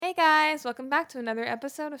guys, welcome back to another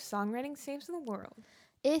episode of Songwriting Saves the World.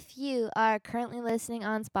 If you are currently listening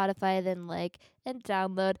on Spotify, then like and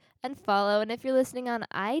download and follow. And if you're listening on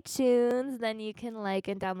iTunes, then you can like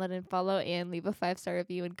and download and follow and leave a 5-star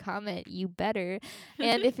review and comment. You better.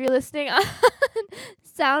 And if you're listening on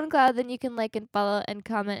SoundCloud, then you can like and follow and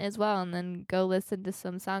comment as well. And then go listen to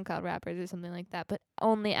some SoundCloud rappers or something like that. But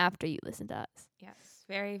only after you listen to us. Yes,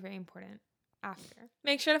 very, very important. After.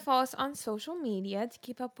 Make sure to follow us on social media to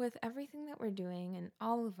keep up with everything that we're doing and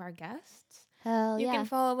all of our guests. Hell You yeah. can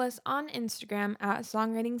follow us on Instagram at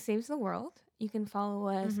Songwriting Saves the World. You can follow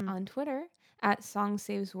us on Twitter at Song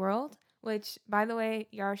Saves World, which, by the way,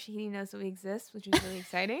 Yara Shahidi knows that we exist, which is really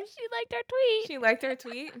exciting. She liked our tweet. She liked our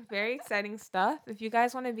tweet. Very exciting stuff. If you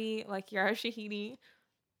guys want to be like Yara Shahidi,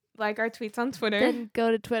 like our tweets on Twitter. Then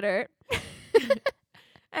go to Twitter.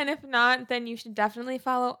 And if not, then you should definitely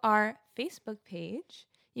follow our Facebook page.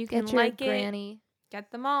 You can Get your like granny. Get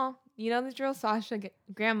them all. You know the drill, Sasha.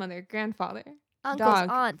 Grandmother, grandfather, Uncles, dog,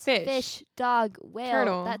 aunts, fish, dog, whale,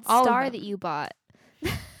 turtle, that all of star them. that you bought.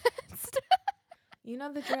 You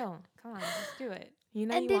know the drill. Come on, just do it. You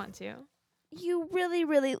know And you if- want to. You really,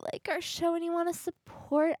 really like our show and you want to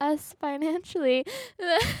support us financially,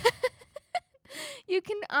 you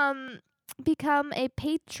can become a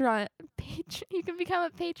patron. You can become a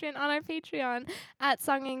patron on our Patreon at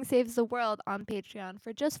Songwriting Saves the World on Patreon.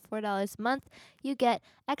 For just $4 a month, you get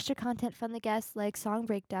extra content from the guests like song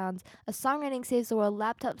breakdowns, a Songwriting Saves the World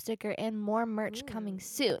laptop sticker, and more merch coming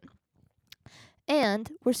soon.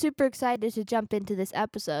 And we're super excited to jump into this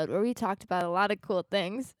episode where we talked about a lot of cool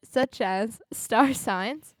things, such as star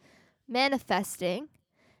signs, manifesting,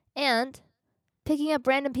 and picking up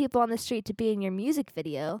random people on the street to be in your music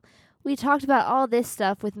video. We talked about all this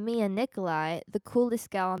stuff with me and Nikolai, the coolest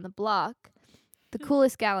gal on the block, the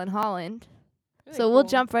coolest gal in Holland. Really So we'll cool.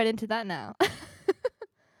 jump right into that now.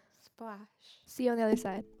 Splash. See you on the other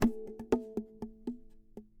side.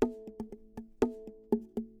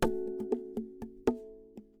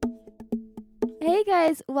 Hey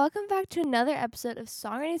guys, welcome back to another episode of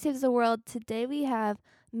Songwriting Saves the World. Today we have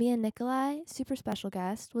me and Nikolai, super special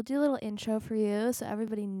guest. We'll do a little intro for you so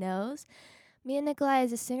everybody knows. Mia Nikolai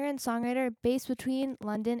is a singer and songwriter based between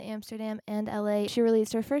London, Amsterdam, and LA. She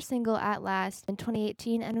released her first single, At Last, in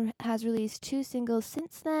 2018 and has released 2 singles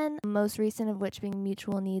since then, most recent of which being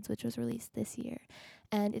Mutual Needs, which was released this year.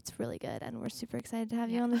 And it's really good, and we're super excited to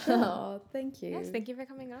have you on the show. Oh, thank you. Yes, thank you for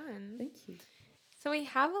coming on. Thank you. So we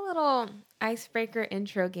have a little icebreaker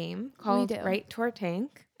intro game called do. Write Tour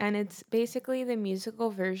Tank, and it's basically the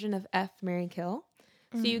musical version of F, Marry, Kill.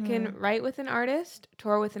 So you can write with an artist,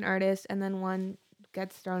 tour with an artist, and then one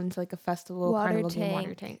gets thrown into like a festival, Water carnival game, water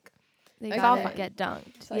tank. tank. They Okay. gotta get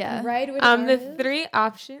dunked. So I yeah. can ride with The artists? 3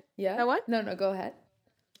 options. Yeah. The what? No, go ahead.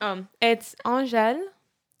 It's Angèle,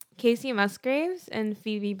 Casey Musgraves, and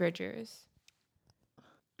Phoebe Bridgers.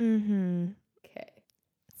 Mm-hmm. Okay.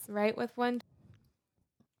 Write with one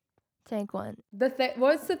Tank one.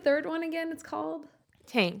 What's the third one again? It's called.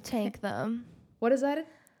 tank. Tank them. What is that?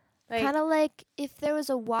 Like, Kind of like if there was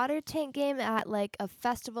a water tank game at like a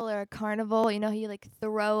festival or a carnival, you know how you like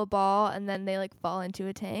throw a ball and then they like fall into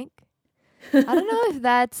a tank? I don't know if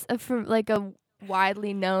that's like a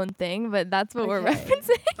widely known thing, but that's what we're Okay.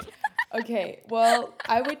 referencing. Okay. Well,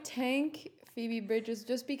 I would tank Phoebe Bridgers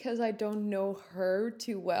just because I don't know her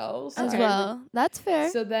too well. So As Okay. well. That's fair.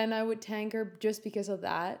 So then I would tank her just because of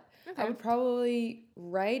that. Okay. I would probably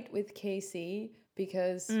write with Casey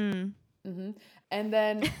because. And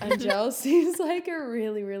then Angèle seems like a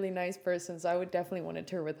really, really nice person, so I would definitely want to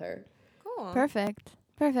tour with her. cool. Perfect.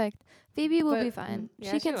 Phoebe will But- be fine.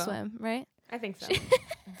 yeah, she she can will. swim, right? I think so.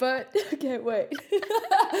 But, okay, wait.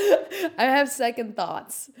 I have second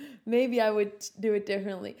thoughts. Maybe I would do it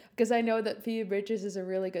differently. Because I know that Phoebe Bridgers is a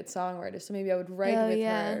really good songwriter, so maybe I would write Oh, with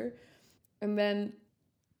yeah. her. And then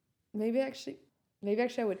maybe actually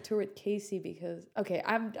I would tour with Casey because, okay,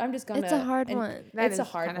 I'm just gonna. It's a hard and one. That it's a is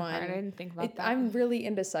hard kinda one. hard. I didn't think about that. I'm really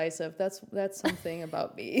indecisive. That's something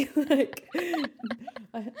about me. Like,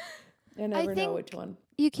 I never know think- which one.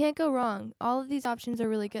 You can't go wrong. All of these options are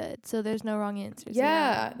really good, so there's no wrong answers.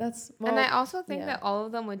 Yeah, that's. Well, and I also think yeah. that all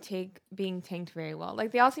of them would take being tanked very well.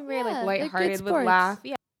 Like they all seem very Yeah, like they're good lighthearted, would sports. laugh.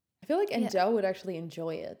 Yeah, I feel like Yeah. Angèle would actually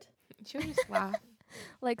enjoy it. she would just laugh.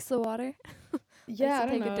 Likes the water. Yeah, to I don't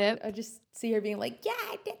take a know. dip. I just see her being like, "Yeah,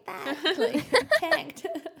 I did that." Like tanked.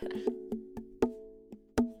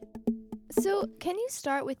 So, can you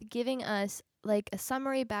start with giving us like a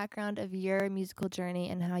summary background of your musical journey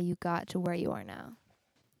and how you got to where you are now?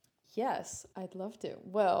 Yes, I'd love to.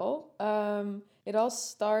 Well, it all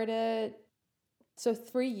started. So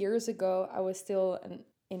 3 years ago, I was still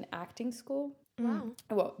in acting school, Wow.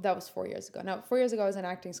 Well, that was 4 years ago. Now, 4 years ago, I was in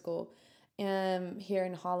acting school here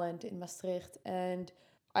in Holland, in Maastricht. And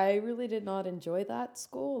I really did not enjoy that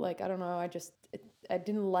school. Like, I don't know, I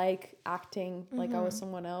didn't like acting like I was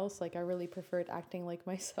someone else. Like, I really preferred acting like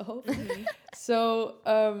myself. So,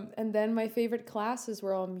 and then my favorite classes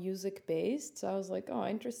were all music based. So I was like, oh,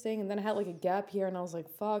 interesting. And then I had like a gap year and I was like,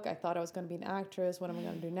 fuck, I thought I was going to be an actress. What am I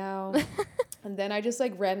going to do now? And then I just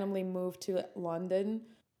like randomly moved to London.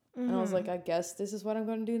 And I was like, I guess this is what I'm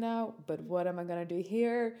going to do now, but what am I going to do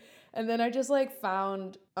here? And then I just like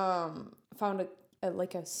found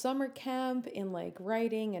like a summer camp in like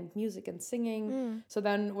writing and music and singing. So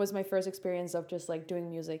then was my first experience of just like doing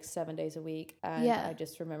music 7 days a week. And I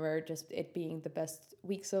just remember just it being the best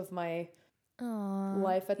weeks of my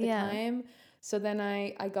life at the time. So then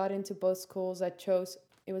I got into both schools.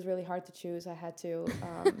 It was really hard to choose. I had to,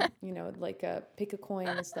 like pick a coin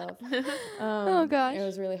and stuff. Oh gosh. It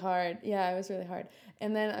was really hard. Yeah, it was really hard.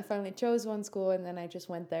 And then I finally chose one school and then I just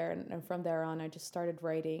went there. And from there on, I just started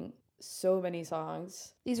writing so many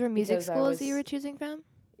songs. These were music schools that you were choosing from?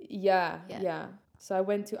 Yeah. So I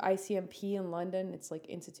went to ICMP in London. It's like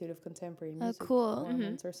Institute of Contemporary Music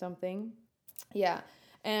Performance or something. Yeah.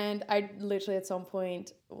 And I literally at some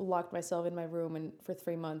point locked myself in my room and for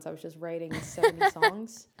 3 months I was just writing 70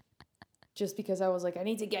 songs. Just because I was like, I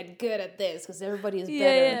need to get good at this because everybody is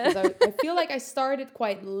better. Because I feel like I started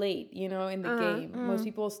quite late, in the game. Most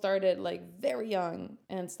people started like very young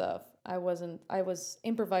and stuff. I was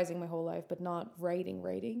improvising my whole life, but not writing.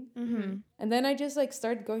 And then I just like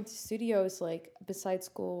started going to studios like besides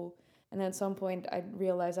school. And then at some point I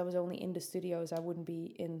realized I was only in the studios. I wouldn't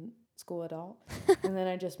be in school at all. And then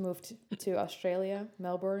I just moved to Australia,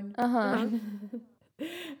 Melbourne.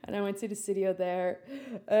 And I went to the studio there.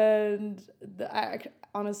 And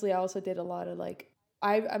honestly, I also did a lot of like,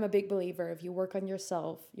 I'm a big believer. If you work on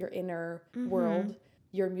yourself, your inner world,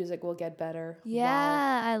 your music will get better.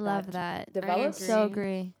 Yeah, I love that. Develops. So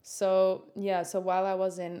agree. So while I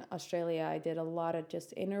was in Australia, I did a lot of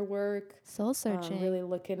just inner work. Soul searching. Really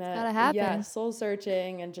looking at. Gotta happen. Yeah, soul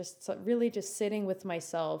searching and just really just sitting with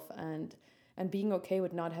myself and being okay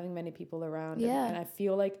with not having many people around. Yeah. And I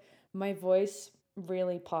feel like my voice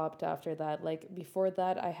really popped after that. Like before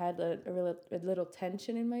that, I had a little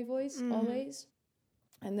tension in my voice always.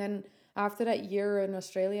 And then after that year in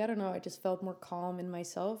Australia, I don't know, I just felt more calm in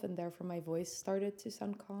myself and therefore my voice started to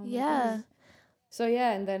sound calm. Yeah. So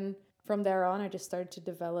yeah, and then from there on, I just started to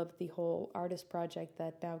develop the whole artist project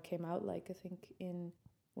that now came out like I think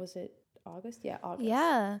was it August? Yeah, August.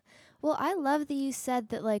 Yeah. Well, I love that you said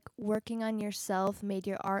that like working on yourself made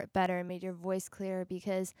your art better, made your voice clearer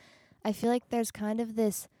because I feel like there's kind of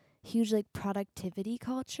this huge like productivity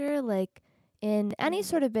culture like in any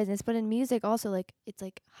sort of business, but in music also like it's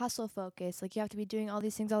like hustle focus, like you have to be doing all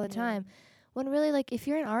these things all the time. When really like if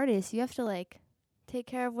you're an artist, you have to like take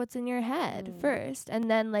care of what's in your head first, and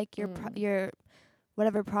then like your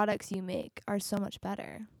whatever products you make are so much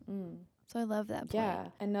better. So I love that point. Yeah,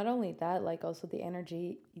 and not only that, like also the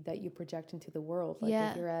energy that you project into the world. Like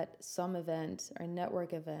if you're at some event or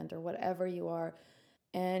network event or whatever you are,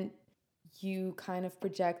 and you kind of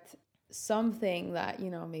project something that,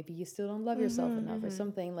 maybe you still don't love yourself enough or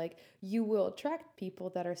something, like you will attract people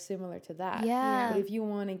that are similar to that. Yeah. But if you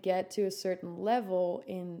want to get to a certain level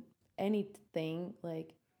in anything,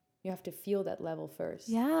 like you have to feel that level first.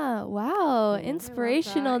 Yeah. Wow.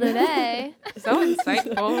 Inspirational today. So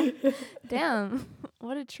insightful. Damn.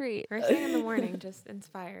 What a treat. First thing in the morning, just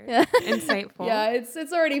inspired. Yeah. Insightful. Yeah, it's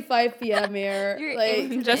already 5 p.m. here. You're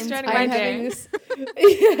like just starting my day.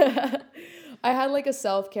 I had like a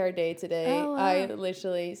self-care day today. Oh, wow. It's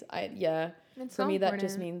for so me that important.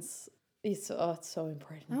 just means it's so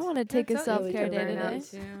important. I want to take a It's so self-care easy to day burn out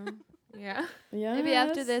today. too. Yeah. Yeah. Maybe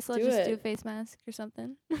after this, I'll just do a it. face mask or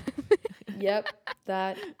something. Yep,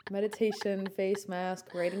 that meditation, face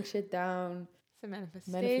mask, writing shit down, It's a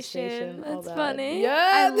manifestation. manifestation, all That's that. funny.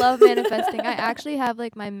 Yeah. I love manifesting. I actually have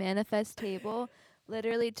like my manifest table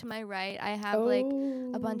literally to my right. I have like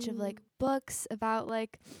a bunch of like books about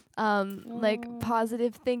like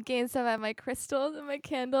positive thinking and stuff. I have my crystals and my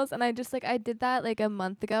candles, and I just like I did that like a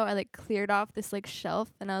month ago. I like cleared off this like shelf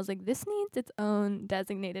and I was like, this needs its own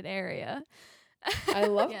designated area. I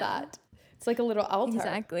love Yeah. that. It's like a little altar.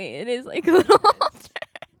 Exactly. It is like a little altar.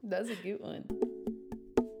 That's a good one.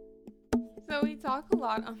 So we talk a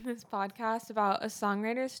lot on this podcast about a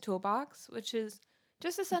songwriter's toolbox, which is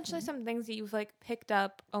just essentially some things that you've like picked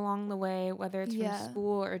up along the way, whether it's from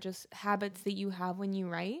school or just habits that you have when you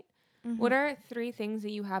write. What are 3 things that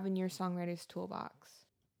you have in your songwriter's toolbox?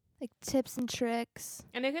 Like tips and tricks.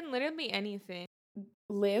 And it can literally be anything.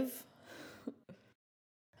 Live.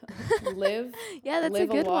 live. Yeah, that's live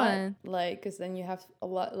a good lot, one. like, because then you have a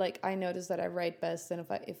lot. Like, I notice that I write best, and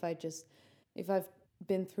if I've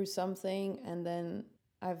been through something and then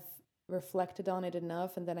I've reflected on it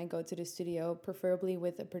enough, and then I go to the studio, preferably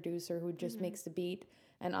with a producer who just makes the beat,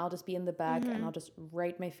 and I'll just be in the back and I'll just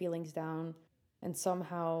write my feelings down, and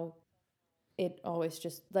somehow it always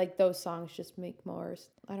just, like, those songs just make more,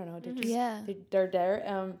 I don't know, they're just they're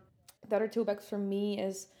there. The other toolbox for me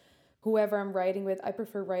is whoever I'm writing with. I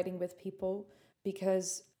prefer writing with people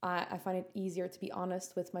because I find it easier to be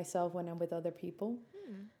honest with myself when I'm with other people.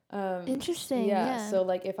 Interesting. Yeah. So,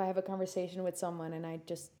 like, if I have a conversation with someone and I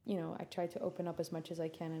just, I try to open up as much as I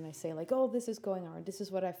can, and I say, like, oh, this is going on, this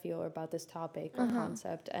is what I feel about this topic or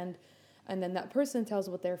concept. And then that person tells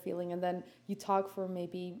what they're feeling, and then you talk for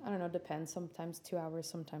maybe, I don't know, depends, sometimes 2 hours,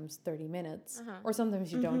 sometimes 30 minutes, or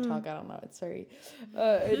sometimes you don't talk. I don't know. It's very,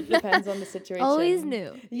 it depends on the situation. Always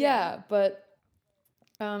new. Yeah, but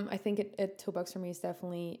I think it toolbox for me is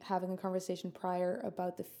definitely having a conversation prior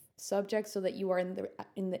about the subject, so that you are in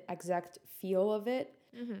the exact feel of it,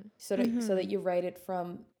 so that you write it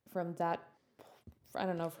from that, I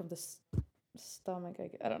don't know, from the stomach.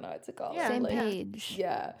 I don't know what to call it. Same like, page.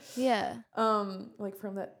 Yeah. Yeah. Like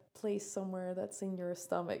from that place somewhere that's in your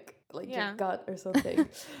stomach, like your gut or something.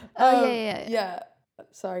 Yeah.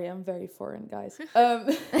 Sorry, I'm very foreign, guys. No,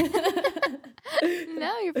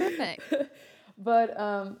 you're perfect. But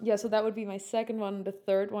so that would be my second one. The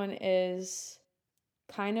third one is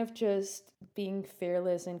kind of just being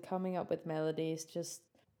fearless and coming up with melodies. Just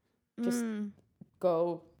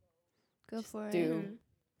go for it.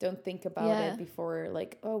 Don't think about Yeah. it before,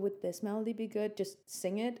 like, oh, would this melody be good? Just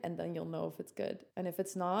sing it, and then you'll know if it's good. And if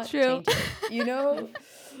it's not, True. change it, you know?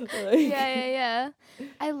 Yeah.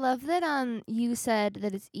 I love that you said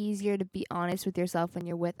that it's easier to be honest with yourself when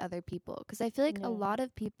you're with other people. Because I feel like a lot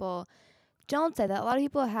of people don't say that. A lot of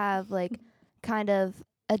people have, like, kind of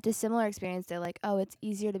a dissimilar experience. They're like, oh, it's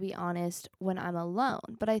easier to be honest when I'm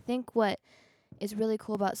alone. But I think what is really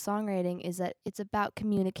cool about songwriting is that it's about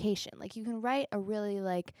communication. Like, you can write a really,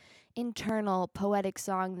 like, internal poetic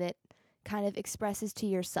song that kind of expresses to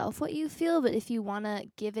yourself what you feel, but if you want to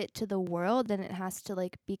give it to the world, then it has to,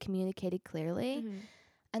 like, be communicated clearly.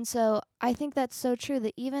 And so I think that's so true,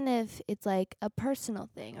 that even if it's like a personal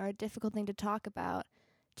thing or a difficult thing to talk about,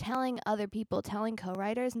 telling other people, telling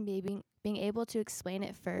co-writers, and being able to explain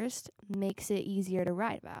it first makes it easier to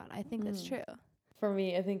write about. I think that's true. For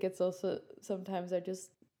me, I think it's also, sometimes I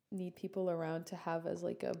just need people around to have as,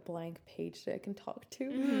 like, a blank page that I can talk to.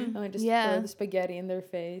 And I just throw the spaghetti in their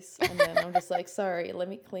face, and then I'm just like, sorry, let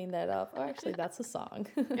me clean that up. Oh, actually, that's a song.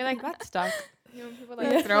 You're like, that's stuck. You know, when people,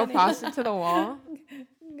 like, throw pasta to the wall.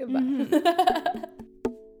 Goodbye.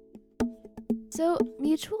 So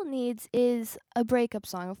Mutual Needs is a breakup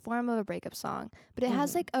song, a form of a breakup song, but it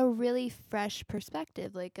has, like, a really fresh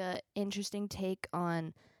perspective, like a interesting take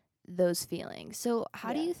on those feelings. So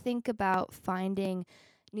how do you think about finding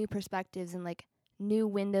new perspectives and, like, new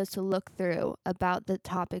windows to look through about the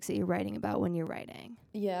topics that you're writing about when you're writing?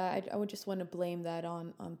 Yeah, I would just want to blame that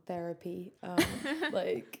on therapy.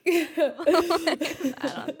 Like,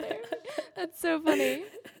 That's so funny.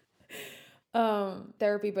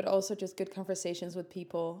 Therapy, but also just good conversations with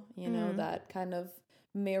people, that kind of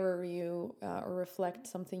mirror you or reflect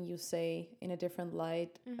something you say in a different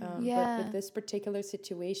light. But with this particular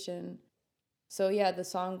situation, so yeah, the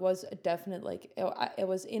song was a definite, like, it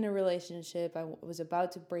was in a relationship. I was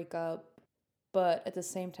about to break up, but at the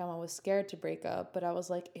same time I was scared to break up. But I was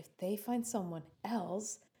like, if they find someone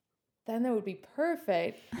else, then that would be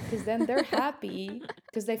perfect, because then they're happy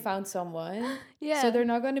because they found someone. Yeah. So they're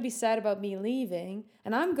not going to be sad about me leaving,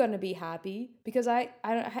 and I'm going to be happy because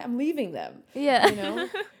I'm leaving them. Yeah.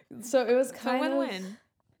 So it was kind of win-win.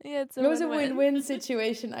 Yeah, it was a win-win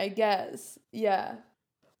situation, I guess. Yeah.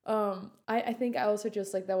 I think I also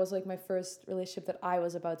just, like, that was, like, my first relationship that I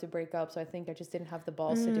was about to break up, so I think I just didn't have the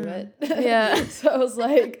balls to do it. Yeah. So I was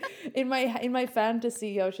like, in my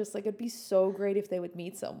fantasy, I was just like, it'd be so great if they would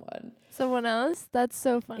meet someone else. That's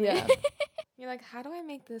so funny. Yeah. You're like, how do I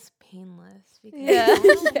make this painless? Because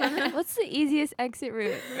Yeah. What's the easiest exit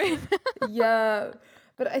route? Yeah,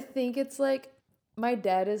 but I think it's like my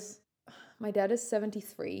dad is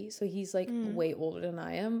 73, so he's, like, way older than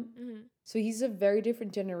I am. So he's a very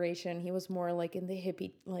different generation. He was more, like, in the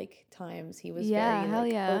hippie, like, times. He was very,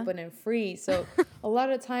 like, open and free. So a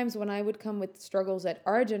lot of times when I would come with struggles that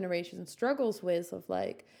our generation struggles with, of,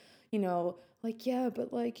 like, like, yeah,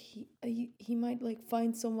 but, like, he might, like,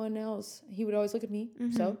 find someone else, he would always look at me.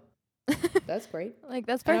 So That's great. Like,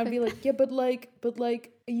 that's And perfect. I'd be like, yeah, but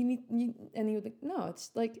like you and he would like, no,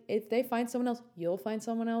 it's like if they find someone else, you'll find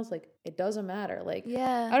someone else. Like it doesn't matter. Like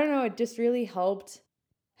yeah. I don't know, it just really helped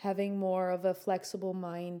having more of a flexible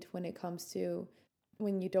mind when it comes to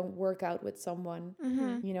when you don't work out with someone.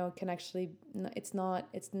 Mm-hmm. You know, it can actually it's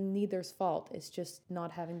neither's fault. It's just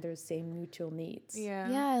not having their same mutual needs. Yeah.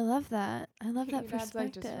 Yeah, I love that. I love that Your dad's like,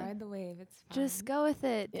 perspective. just ride the wave. It's fine. Just go with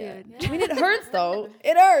it, Yeah. dude. I mean, it hurts though.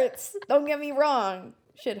 It hurts. Don't get me wrong.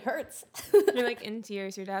 Shit hurts. You're like in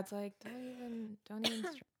tears. Your dad's like, don't even.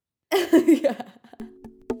 Yeah.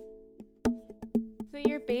 So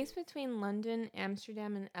you're based between London,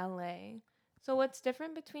 Amsterdam, and LA. So what's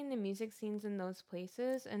different between the music scenes in those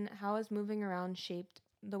places, and how has moving around shaped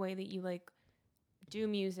the way that you like do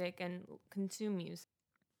music and consume music?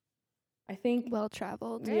 I think Well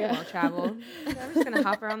traveled. Very well traveled. I'm just gonna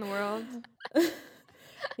hop around the world.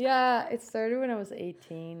 Yeah, it started when I was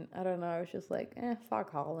 18. I don't know. I was just like,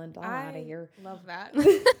 fuck Holland. I'm out of here. Love that.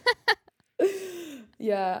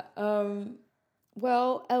 Yeah.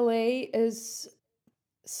 Well, LA is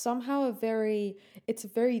somehow it's a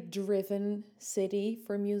very driven city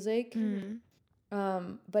for music. Mm.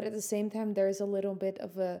 But at the same time, there's a little bit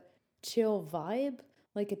of a chill vibe.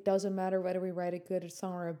 Like it doesn't matter whether we write a good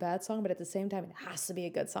song or a bad song, but at the same time, it has to be a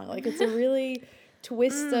good song. Like it's a really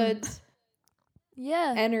twisted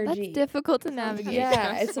Yeah. energy. That's difficult to navigate.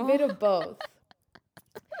 Yeah, it's a stressful. bit of both.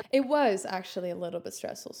 It was actually a little bit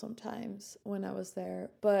stressful sometimes when I was there,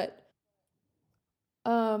 but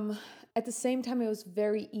at the same time it was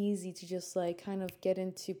very easy to just like kind of get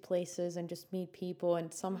into places and just meet people,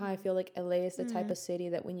 and somehow I feel like LA is the type of city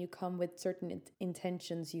that when you come with certain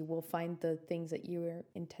intentions you will find the things that you were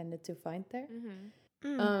intended to find there.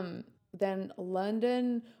 Then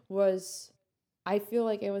London was, I feel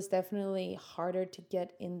like it was definitely harder to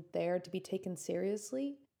get in there to be taken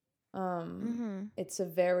seriously. It's a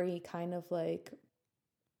very kind of like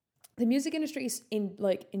the music industry is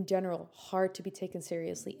in general hard to be taken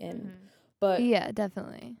seriously in, but Yeah,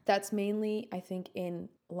 definitely. that's mainly I think in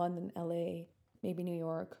London, LA, maybe New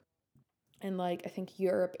York, and like I think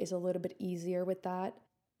Europe is a little bit easier with that.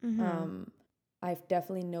 I've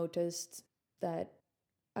definitely noticed that,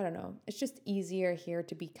 I don't know, it's just easier here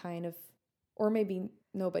to be kind of, or maybe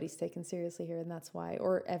nobody's taken seriously here and that's why,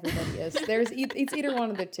 or everybody is. It's either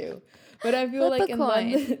one of the two. But I feel Flip like a in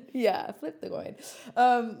coin. London, yeah, flip the coin.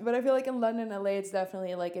 But I feel like in London and LA, it's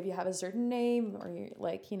definitely like if you have a certain name or you're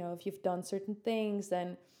like, you know, if you've done certain things,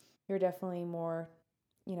 then you're definitely more,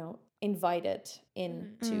 you know, invited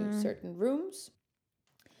into certain rooms.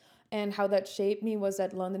 And how that shaped me was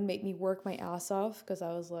that London made me work my ass off because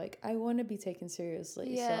I was like, I want to be taken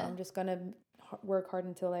seriously. So Yeah. I'm just going to work hard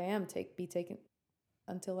until I am taken.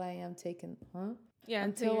 Huh? Yeah,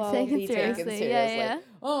 Until I'll Taken be taken seriously. seriously. Yeah.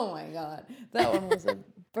 Oh my God. That one was a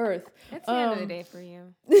birth. it's the end of the day for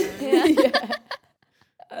you. Yeah.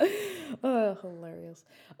 Oh, hilarious.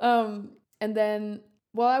 And then,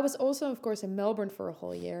 well, I was also, of course, in Melbourne for a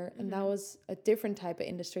whole year, and that was a different type of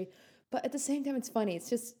industry. But at the same time, it's funny.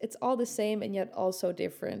 It's all the same and yet also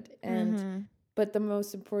different. And but the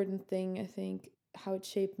most important thing, I think, how it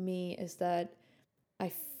shaped me is that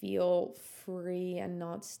I feel free and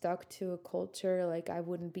not stuck to a culture. Like I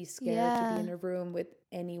wouldn't be scared to be in a room with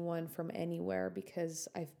anyone from anywhere because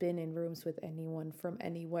I've been in rooms with anyone from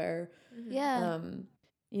anywhere. Yeah.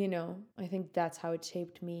 You know, I think that's how it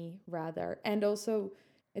shaped me rather. And also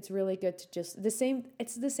it's really good to just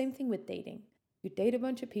it's the same thing with dating. You date a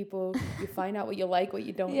bunch of people, you find out what you like, what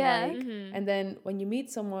you don't like. And then when you meet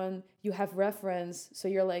someone, you have reference. So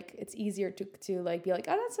you're like, it's easier to like be like,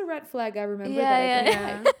 oh, that's a red flag. I remember that. I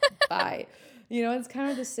don't like. Bye. You know, it's kind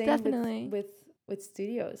of the same with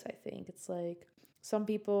studios, I think. It's like some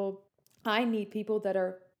people, I need people that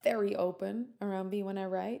are very open around me when I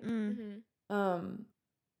write.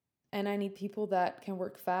 And I need people that can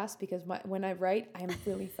work fast because when I write, I'm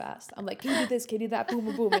really fast. I'm like, can you do this? Can you do that? Boom,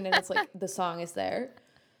 boom, boom. And then it's like the song is there.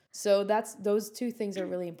 So those two things are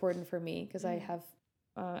really important for me because I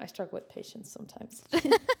struggle with patience sometimes.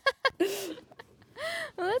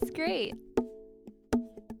 Well, that's great.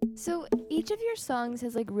 So each of your songs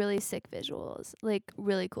has like really sick visuals, like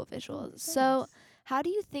really cool visuals. So how do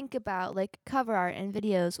you think about like cover art and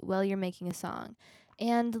videos while you're making a song?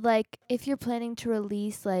 And like if you're planning to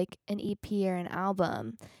release like an EP or an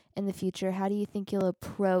album in the future, how do you think you'll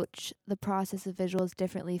approach the process of visuals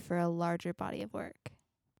differently for a larger body of work?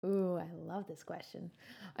 Ooh, I love this question.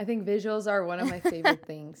 I think visuals are one of my favorite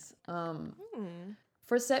things.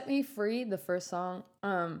 For Set Me Free, the first song,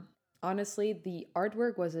 honestly, the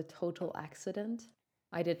artwork was a total accident.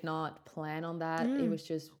 I did not plan on that. It was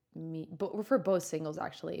just me, but for both singles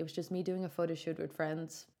actually, it was just me doing a photo shoot with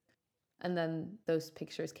friends, and then those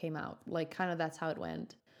pictures came out. Like kind of that's how it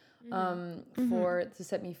went. For To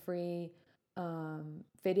Set Me Free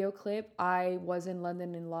video clip, I was in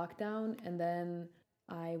London in lockdown, and then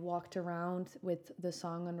I walked around with the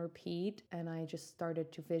song on repeat, and I just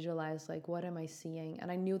started to visualize, like, what am I seeing?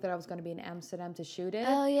 And I knew that I was going to be in Amsterdam to shoot it.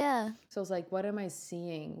 Oh, yeah. So I was like, what am I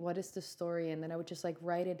seeing? What is the story? And then I would just like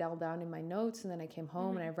write it all down in my notes. And then I came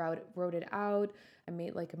home and I wrote it out. I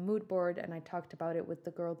made like a mood board, and I talked about it with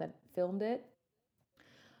the girl that filmed it.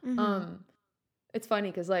 It's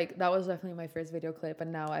funny because like that was definitely my first video clip,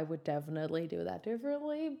 and now I would definitely do that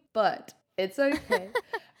differently, but it's okay.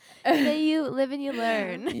 So you live and you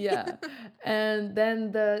learn. Yeah. And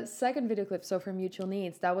then the second video clip, so for Mutual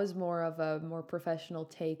Needs, that was more of a more professional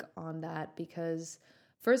take on that, because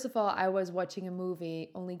first of all, I was watching a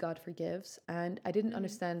movie, Only God Forgives, and I didn't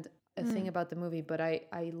understand a thing about the movie, but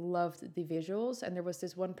I loved the visuals, and there was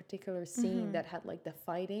this one particular scene that had like the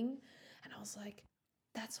fighting, and I was like,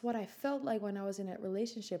 that's what I felt like when I was in a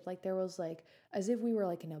relationship. Like there was like, as if we were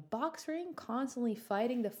like in a box ring, constantly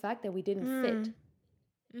fighting the fact that we didn't fit,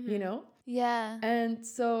 you know? Yeah. And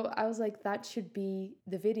so I was like, that should be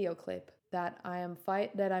the video clip, that I'm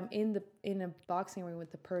in a boxing ring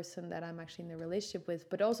with the person that I'm actually in a relationship with,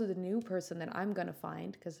 but also the new person that I'm gonna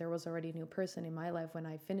find, because there was already a new person in my life when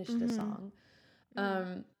I finished the song.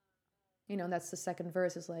 You know, that's the second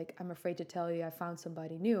verse, is like, I'm afraid to tell you I found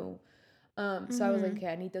somebody new. So I was like, okay,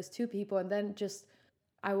 I need those two people. And then just,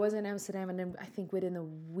 I was in Amsterdam, and then I think within a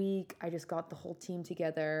week, I just got the whole team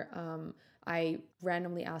together. I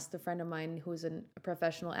randomly asked a friend of mine who's a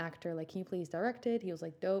professional actor, like, can you please direct it? He was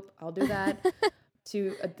like, dope, I'll do that.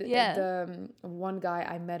 To the one guy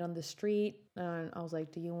I met on the street, and I was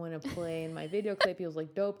like, do you want to play in my video clip? He was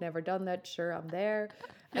like, dope, never done that. Sure, I'm there.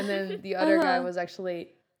 And then the other guy was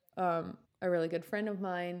actually a really good friend of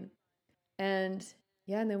mine. And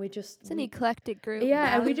yeah, and then it's an eclectic group.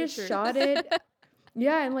 Yeah, and we just shot it.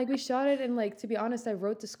 Yeah, and like we shot it, and like, to be honest, I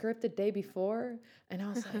wrote the script the day before, and I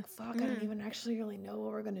was like, fuck, I don't even actually really know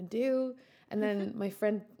what we're gonna do. And then my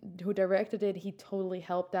friend who directed it, he totally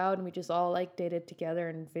helped out, and we just all like did it together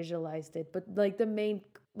and visualized it. But like the main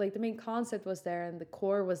concept was there, and the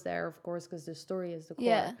core was there, of course, because the story is the core.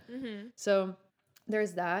 Yeah. So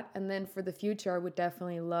there's that. And then for the future, I would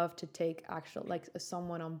definitely love to take actual, like,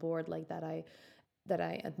 someone on board like that I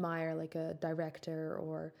admire, like a director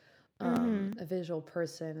or a visual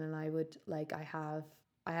person. And I would like, I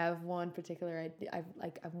have one particular idea. I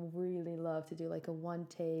really love to do like a one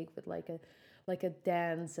take with like a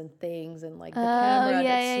dance and things, and like the camera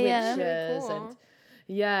that switches. Really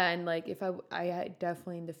cool. And like, if I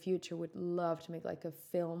definitely in the future would love to make like a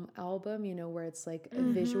film album, you know, where it's like a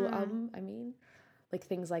visual album. I mean, like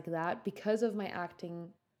things like that, because of my acting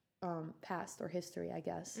past or history, I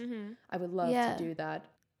guess. I would love to do that,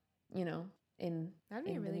 you know, in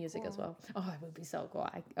the really music as well. Oh, I would be so cool.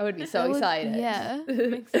 I would be so excited. Yeah.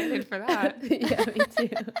 I'm excited for that. Yeah, me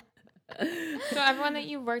too. So everyone that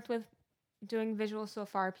you've worked with doing visuals so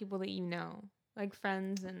far, people that you know, like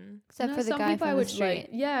friends, and except for the guy from the street. Like,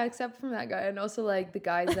 yeah, except from that guy, and also like the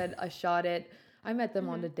guys that I shot it. I met them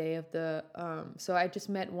on the day of the so I just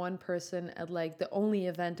met one person at like the only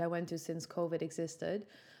event I went to since COVID existed.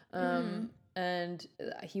 And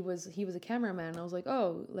he was a cameraman, and I was like,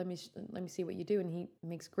 oh, let me see what you do, and he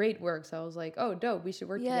makes great work. So I was like, oh, dope, we should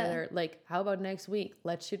work together. Like, how about next week,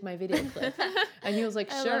 let's shoot my video clip? And he was like,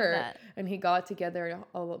 sure. And he got together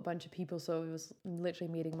a bunch of people, so it was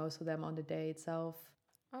literally meeting most of them on the day itself.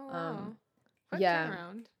 Oh wow.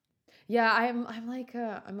 Turnaround. Yeah, I'm like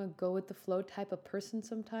I'm a go with the flow type of person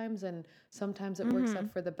sometimes, and sometimes it works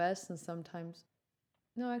out for the best, and sometimes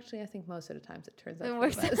no, actually, I think most of the times it turns out for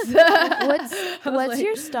the best. What's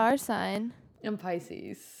your star sign? I'm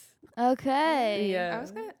Pisces. Okay. Yeah.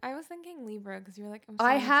 I was thinking Libra, because you're like,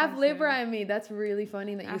 I have Libra in me. That's really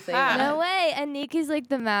funny that you say that. No way. And Niki's like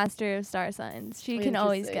the master of star signs. She can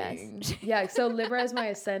always guess. Yeah. So Libra is my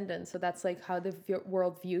ascendant. So that's like how the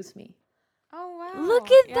world views me. Oh wow!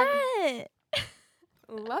 Look at that.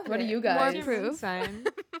 Love it. What are you guys? More proof. Sign.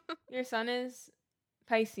 Your sun is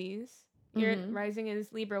Pisces. Your rising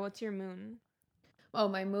is Libra. What's your moon? Oh,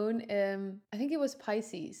 my moon. I think it was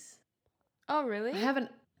Pisces. Oh, really? I haven't.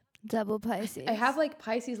 Double Pisces. I have like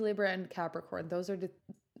Pisces, Libra, and Capricorn. Those are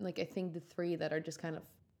I think the three that are just kind of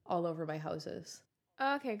all over my houses.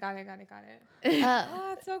 Oh, okay, got it. Oh,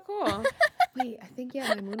 that's so cool. Wait, I think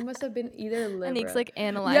my moon must have been either Libra. And Nick's like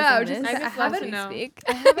analyzing this. I have it now.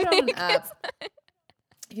 I have it on an app.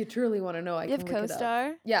 If you truly want to know, I can look it up.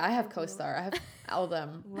 CoStar? Yeah, I have CoStar. I have all of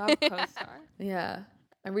them. Love CoStar. Yeah.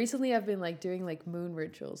 And recently I've been like doing like moon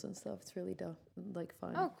rituals and stuff. It's really like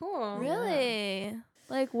fun. Oh, cool. Really?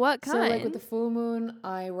 Like what kind? So like with the full moon,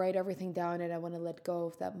 I write everything down and I want to let go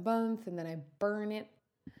of that month, and then I burn it.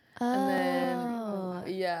 And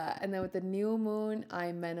then with the new moon,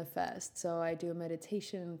 I manifest. So I do a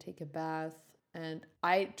meditation, take a bath, and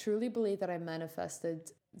I truly believe that I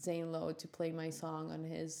manifested Zane Lowe to play my song on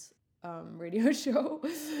his radio show,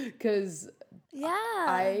 because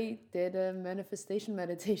I did a manifestation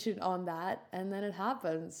meditation on that, and then it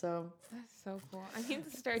happened. So that's so cool. I need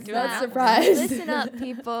to start doing not that. surprised. Listen up,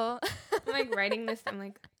 people. I'm like writing this. I'm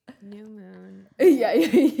like, new moon.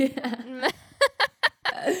 Yeah.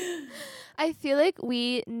 I feel like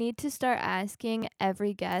we need to start asking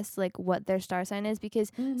every guest like what their star sign is,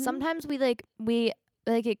 because sometimes we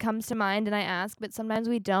it comes to mind and I ask, but sometimes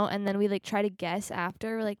we don't, and then we like try to guess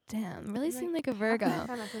after. We're like, damn, really seem like a Virgo.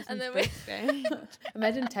 And then we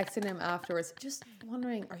imagine texting him afterwards, just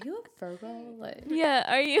wondering, are you a Virgo? Like,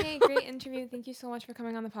 yeah, are you? Hey, great interview. Thank you so much for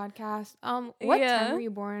coming on the podcast. What time were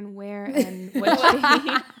you born? Where and what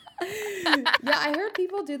state? Yeah, I heard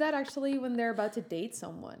people do that actually when they're about to date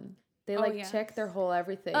someone. They check their whole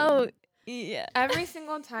everything. Oh, yeah. Every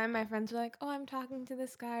single time my friends are like, oh, I'm talking to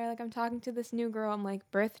this guy, or like I'm talking to this new girl. I'm like,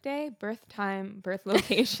 birthday, birth time, birth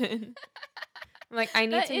location. I'm like, I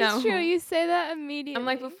need to know. It's true. You say that immediately. I'm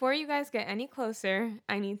like, before you guys get any closer,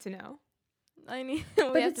 I need to know.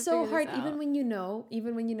 But it's so hard, even when you know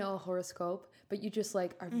a horoscope, but you just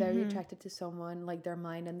like are very attracted to someone, like their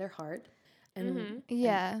mind and their heart. And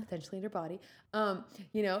and potentially their body.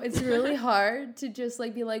 It's really hard to just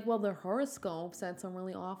like be like, well, their horoscope said some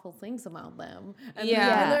really awful things about them. And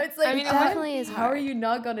it's like, it definitely is hard. How are you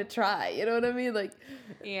not gonna try? You know what I mean? Like,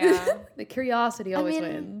 the curiosity always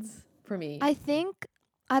wins for me.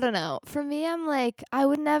 I don't know. For me, I'm like, I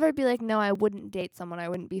would never be like, no, I wouldn't date someone. I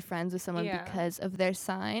wouldn't be friends with someone because of their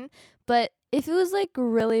sign. But if it was like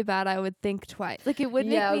really bad, I would think twice. Like it would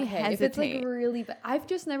make me hesitate. If it's like really bad, I've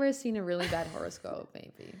just never seen a really bad horoscope.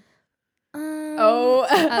 Maybe. I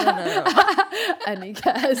don't know. Any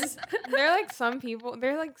guess? There are like some people.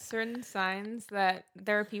 There are like certain signs that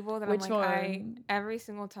there are people that Which I'm like, one? every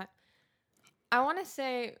single time. I want to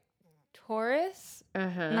say Taurus.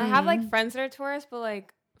 Uh-huh. I have like friends that are Taurus, but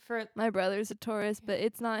like for my brother's a Taurus, but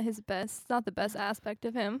it's not his best. It's not the best aspect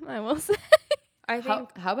of him, I will say. I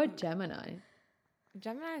think. How about Gemini?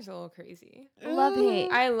 Gemini's a little crazy. Love hate.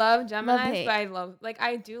 I love Geminis, but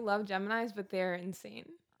I do love Geminis, but they're insane.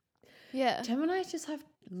 Yeah. Geminis just have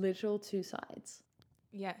literal two sides.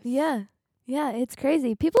 Yes. Yeah. Yeah, it's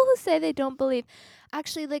crazy. People who say they don't believe,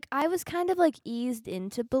 actually, like, I was kind of, like, eased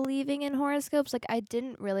into believing in horoscopes. Like, I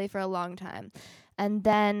didn't really for a long time. And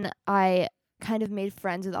then I kind of made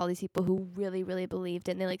friends with all these people who really, really believed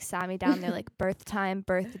it. And they, like, sat me down. They're, like, birth time,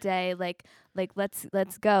 birthday, like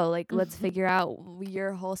let's go. Like, let's figure out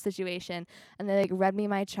your whole situation. And they, like, read me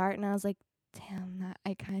my chart. And I was like, damn,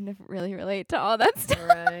 I kind of really relate to all that stuff.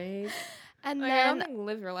 Right. And like, I don't think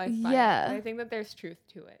live your life by it, but I think that there's truth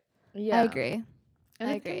to it. Yeah. I agree.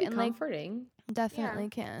 And it can be comforting. Like, definitely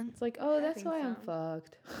can. It's like, oh, that's why I'm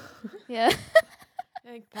fucked. Yeah.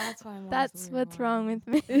 Like, that's why I'm That's what's wrong with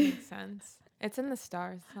me. That makes sense. It's in the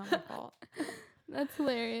stars. It's not my fault. That's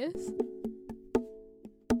hilarious.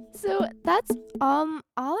 So that's all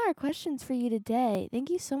our questions for you today. Thank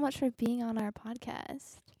you so much for being on our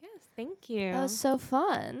podcast. Yes, thank you. That was so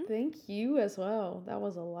fun. Thank you as well. That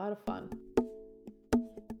was a lot of fun.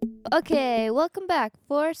 Okay, welcome back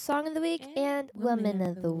for Song of the Week and Woman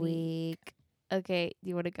of the Week. Okay, do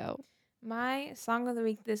you want to go? My Song of the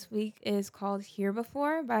Week this week is called Here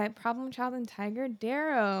Before by Problem Child and Tiger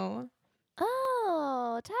Darrow.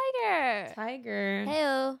 Oh, Tiger.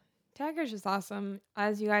 Heyo. Tiger's just awesome,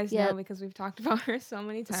 as you guys know, because we've talked about her so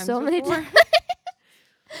many times Many times.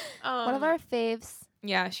 One of our faves.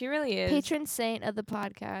 Yeah, she really is. Patron saint of the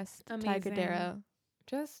podcast, Amazing. Tiger Darrow.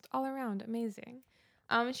 Just all around amazing.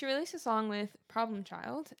 She released a song with Problem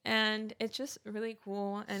Child, and it's just really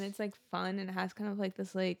cool, and it's like fun, and it has kind of like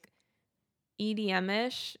this like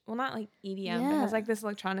EDM-ish. Well, not like EDM, but it has like this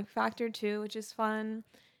electronic factor too, which is fun.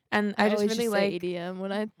 And I just really like EDM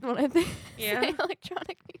when I think say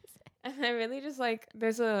electronic music. And I really just like,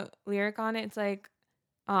 there's a lyric on it. It's like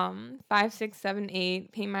 5, 6, 7,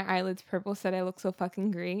 8. Paint my eyelids purple. Said I look so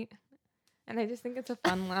fucking great. And I just think it's a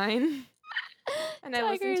fun line. And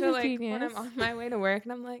I listen to it like when I'm on my way to work,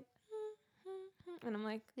 and I'm like, and I'm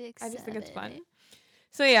like, I just think it's fun.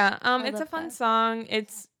 So yeah, it's a fun song.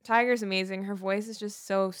 Tiger's amazing. Her voice is just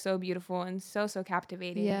so beautiful and so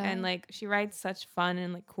captivating. Yeah. And like she writes such fun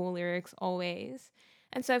and like cool lyrics always.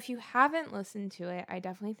 And so if you haven't listened to it, I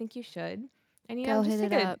definitely think you should. And Go hit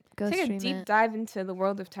it up. Go take a stream deep it. dive into the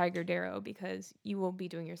world of Tiger Darrow because you will be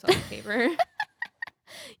doing yourself a favor.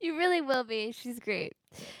 You really will be. She's great.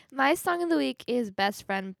 My song of the week is Best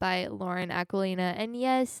Friend by Lauren Aquilina. And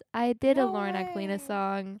yes, I did a No Lauren way. Aquilina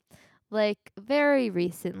song like very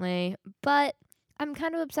recently, but I'm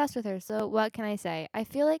kind of obsessed with her. So what can I say? I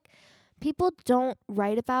feel like people don't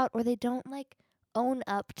write about, or they don't like own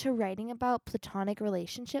up to writing about platonic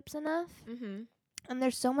relationships enough. Mm-hmm. And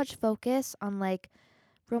there's so much focus on like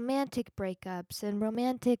romantic breakups and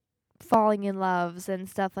romantic falling in loves and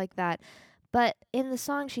stuff like that. But in the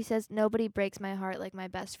song, she says, "Nobody breaks my heart like my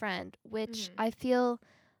best friend," which Mhm. I feel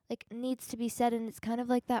like needs to be said. And it's kind of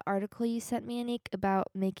like that article you sent me, Anik, about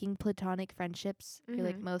making platonic friendships your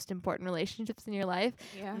like Mhm. most important relationships in your life.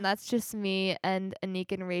 Yeah. And that's just me and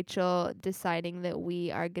Anik and Rachel deciding that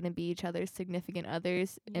we are going to be each other's significant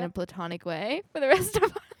others in a Yep. platonic way for the rest of our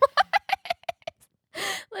lives.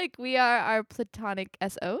 Like we are our platonic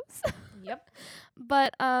SOs. Yep.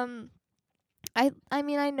 But I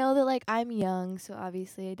mean I know that like I'm young, so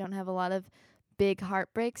obviously I don't have a lot of big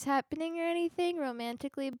heartbreaks happening or anything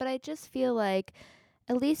romantically, but I just feel like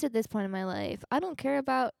at least at this point in my life, I don't care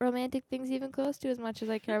about romantic things even close to as much as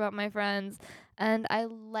I care about my friends, and I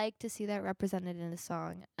like to see that represented in a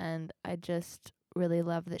song, and I just really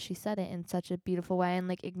love that she said it in such a beautiful way and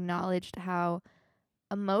like acknowledged how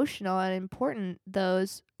emotional and important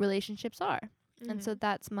those relationships are. And so Mhm.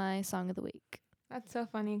 that's my song of the week. That's so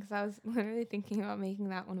funny because I was literally thinking about making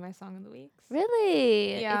that one of my song of the weeks.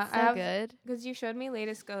 Really? Yeah, It's I so have- good. Because you showed me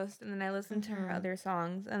Latest Ghost, and then I listened to her Mhm. other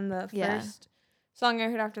songs, and the Yeah. first song I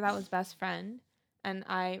heard after that was Best Friend, and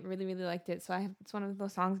I really, really liked it. So it's one of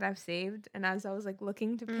those songs that I've saved, and as I was like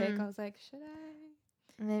looking to pick, I was like, should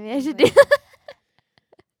I? Maybe I was should like- do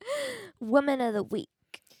Woman of the Week.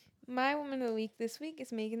 My woman of the week this week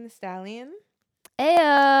is Megan Thee Stallion.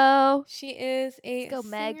 Ayo. She is a Let's go,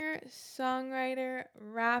 Meg. singer, songwriter,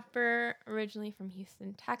 rapper, originally from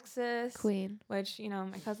Houston, Texas. Queen. Which,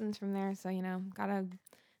 my cousin's from there, so, gotta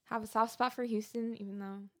have a soft spot for Houston, even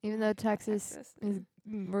though Even though it's not Texas is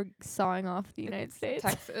we're sawing off the United It's States.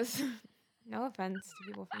 Texas. No offense to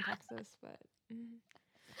people from Texas, but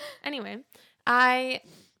anyway, I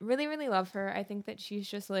really, really love her. I think that she's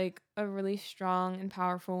just like a really strong and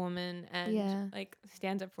powerful woman, and Yeah. like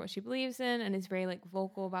stands up for what she believes in, and is very like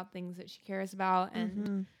vocal about things that she cares about, and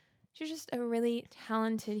Mhm. she's just a really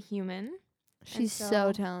talented human. She's so-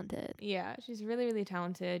 so talented. Yeah, she's really, really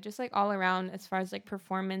talented, just like all around as far as like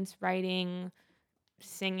performance, writing,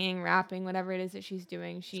 singing, rapping, whatever it is that she's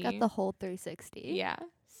doing. She's got the whole 360. Yeah.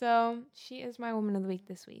 So she is my woman of the week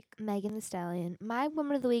this week. Megan Thee Stallion. My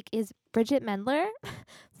woman of the week is Bridget Mendler,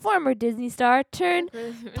 former Disney star turned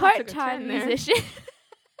Really took a part-time turn there. musician.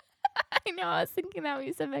 I know. I was thinking that when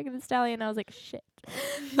you said Megan Thee Stallion, I was like, shit.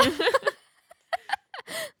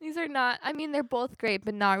 These are not. I mean, they're both great,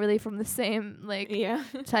 but not really from the same like Yeah.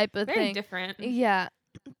 type of Very thing. different. Yeah,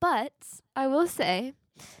 but I will say,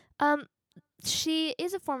 she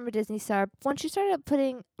is a former Disney star. When she started up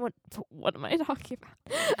putting what am I talking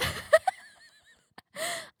about?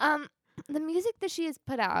 The music that she has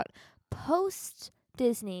put out post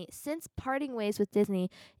Disney, since parting ways with Disney,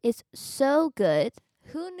 is so good.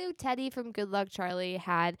 Who knew Teddy from Good Luck Charlie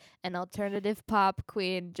had an alternative pop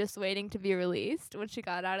queen just waiting to be released when she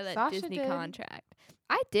got out of that Sasha Disney did. contract?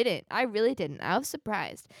 I didn't. I really didn't. I was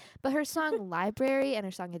surprised. But her song Library and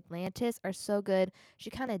her song Atlantis are so good. She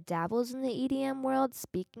kind of dabbles in the EDM world,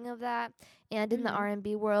 speaking of that, and in the Mhm.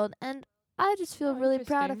 R&B world. And I just feel Oh, really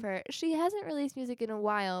proud of interesting. her. She hasn't released music in a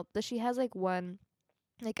while, but she has a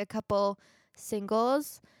couple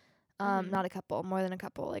singles. Mhm. Not a couple, more than a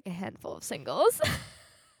couple, like a handful of singles.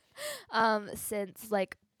 Since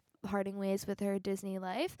like parting ways with her Disney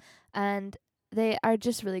life, and they are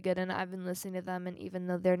just really good, and I've been listening to them, and even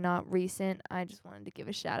though they're not recent, I just wanted to give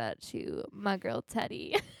a shout out to my girl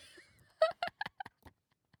Teddy.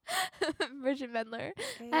 Bridget Mendler.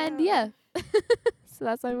 And yeah. So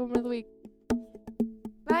that's my woman of the week.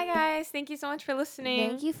 Bye guys. Thank you so much for listening.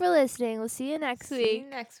 Thank you for listening. We'll see you next See week. you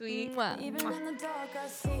next week. Mwah. Even in the dark, I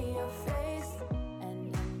see your face.